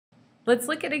Let's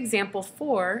look at example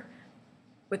 4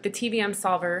 with the TVM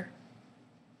solver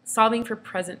solving for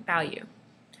present value.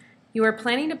 You are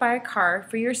planning to buy a car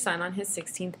for your son on his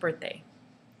 16th birthday.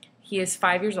 He is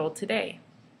 5 years old today.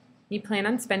 You plan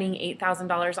on spending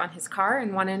 $8,000 on his car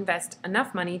and want to invest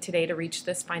enough money today to reach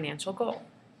this financial goal.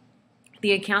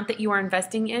 The account that you are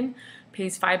investing in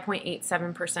pays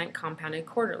 5.87% compounded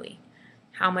quarterly.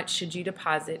 How much should you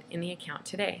deposit in the account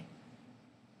today?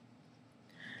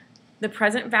 The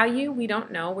present value, we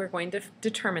don't know. We're going to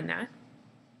determine that.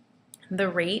 The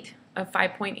rate of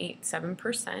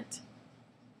 5.87%.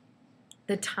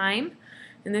 The time,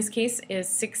 in this case, is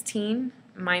 16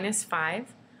 minus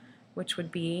 5, which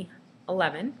would be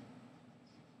 11.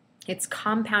 It's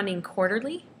compounding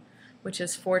quarterly, which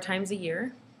is 4 times a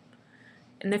year.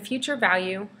 And the future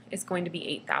value is going to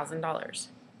be $8,000.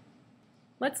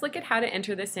 Let's look at how to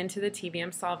enter this into the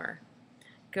TVM solver.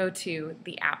 Go to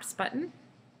the Apps button,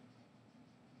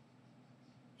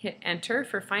 hit Enter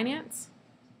for Finance,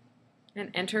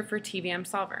 and Enter for TVM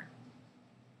solver.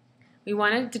 We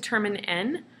want to determine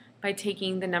N by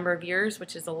taking the number of years,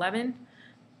 which is 11,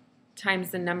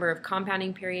 times the number of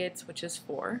compounding periods, which is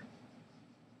 4.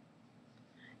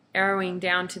 Arrowing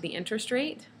down to the interest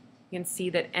rate, you can see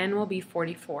that N will be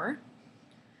 44.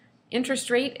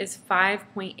 Interest rate is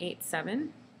 5.87.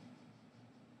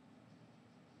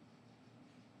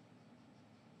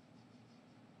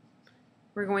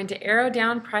 We're going to arrow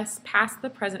down past the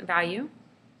present value.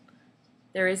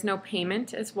 There is no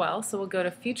payment as well, so we'll go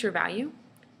to future value.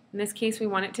 In this case, we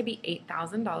want it to be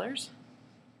 $8,000.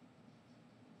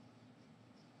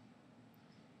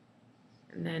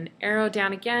 And then arrow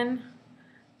down again.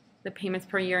 The payments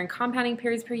per year and compounding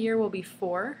periods per year will be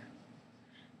 4.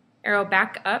 Arrow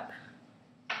back up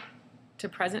to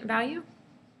present value.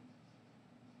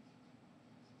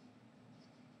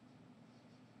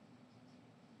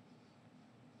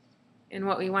 And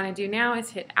what we want to do now is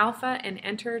hit alpha and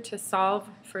enter to solve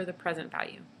for the present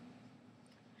value.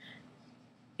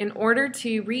 In order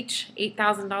to reach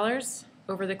 $8,000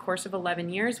 over the course of 11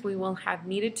 years, we will have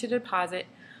needed to deposit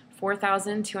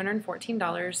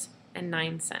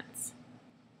 $4,214.09.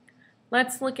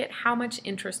 Let's look at how much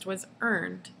interest was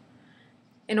earned.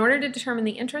 In order to determine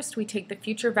the interest, we take the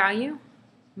future value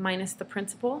minus the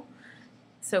principal.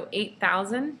 So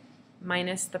 $8,000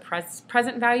 minus the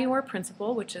present value or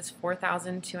principal, which is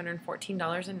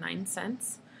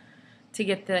 $4,214.09, to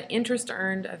get the interest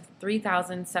earned of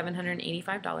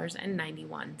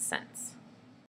 $3,785.91.